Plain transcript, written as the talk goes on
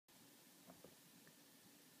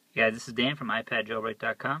Yeah, this is Dan from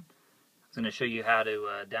iPadjailbreak.com. I was going to show you how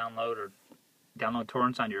to download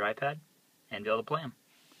torrents on your iPad and be able to play them.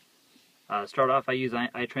 Start off, I use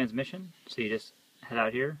iTransmission, so you just head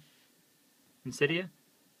out here in Cydia,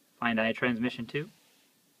 find iTransmission 2.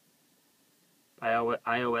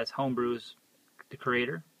 iOS Homebrews the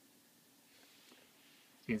creator.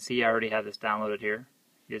 You can see I already have this downloaded here.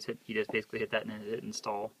 You just basically hit that and hit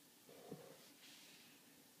install.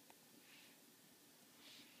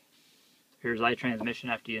 Here's iTransmission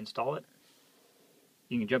after you install it.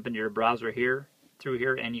 You can jump into your browser through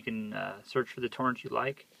here, and you can search for the torrents you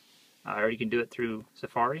like. Or you can do it through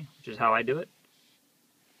Safari, which is how I do it.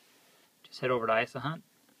 Just head over to ISAHunt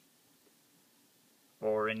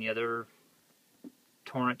or any other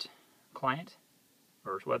torrent client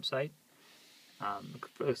or website.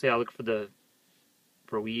 Let's say I'll look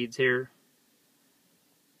for Weeds here.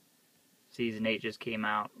 Season 8 just came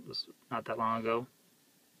out not that long ago.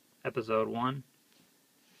 Episode 1.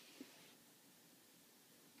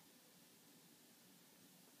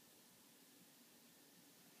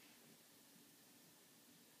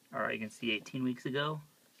 Alright, you can see 18 weeks ago,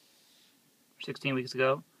 or 16 weeks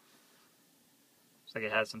ago. Looks like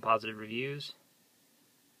it has some positive reviews.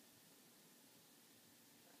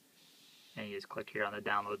 And you just click here on the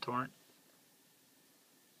download torrent.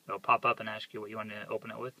 It'll pop up and ask you what you want to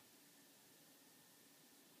open it with.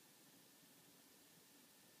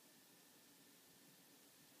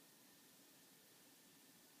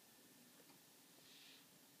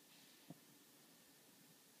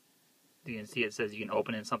 You can see it says you can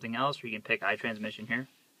open in something else, or you can pick iTransmission here.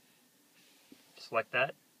 Select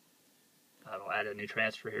that. It'll add a new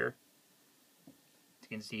transfer here. As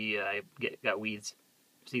you can see, I got Weeds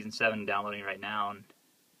Season 7 downloading right now,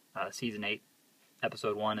 and Season 8,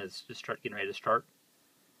 Episode 1 is just getting ready to start.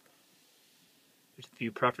 There's a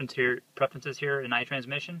few preferences here in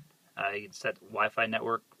iTransmission. You can set Wi-Fi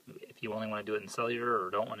network if you only want to do it in cellular or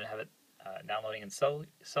don't want to have it downloading in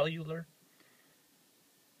cellular.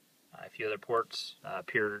 A few other ports,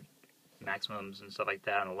 peer maximums and stuff like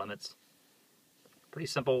that, and the limits. Pretty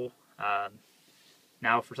simple.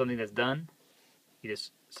 Now for something that's done, you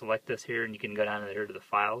just select this here and you can go down there to the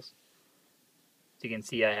files. So you can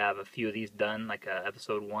see I have a few of these done, like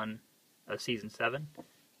episode 1 of season 7.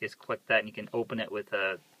 You just click that and you can open it with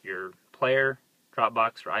your player,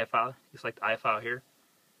 Dropbox, or iFile. You select iFile here.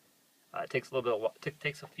 It takes a little bit.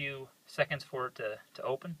 Takes a few seconds for it to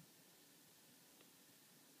open.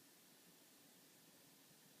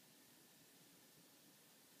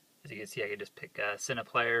 As you can see, I can just pick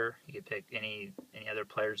Cineplayer. You can pick any other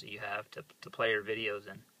players that you have to play your videos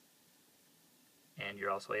in. And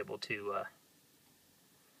you're also able to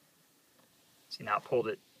see now it pulled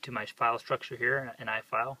it to my file structure here in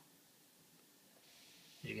iFile.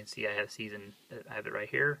 As you can see, I have it right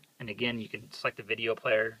here. And again, you can select the video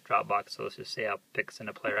player, Dropbox. So let's just say I'll pick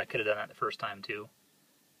Cineplayer. I could have done that the first time too.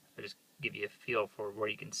 I'll just give you a feel for where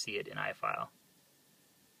you can see it in iFile.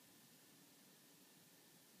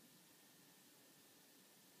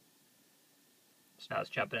 So now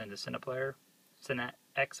it's jumping into Cineplayer,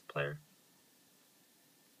 CineX player.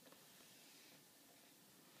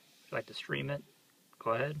 If you'd like to stream it,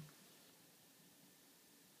 go ahead.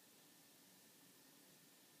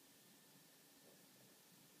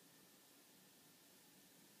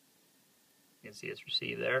 You can see it's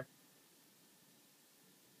received there.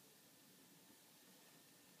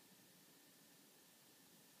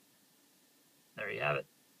 There you have it.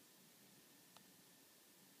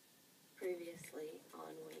 Previously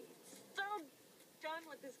on Weeds. So done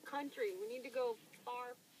with this country. We need to go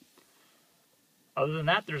far. Other than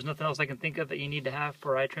that, there's nothing else I can think of that you need to have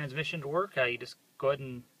for iTransmission to work. You just go ahead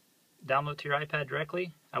and download to your iPad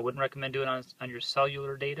directly. I wouldn't recommend doing it on your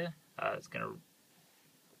cellular data. It's going to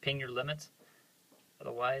ping your limits.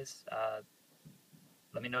 Otherwise,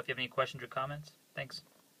 let me know if you have any questions or comments. Thanks.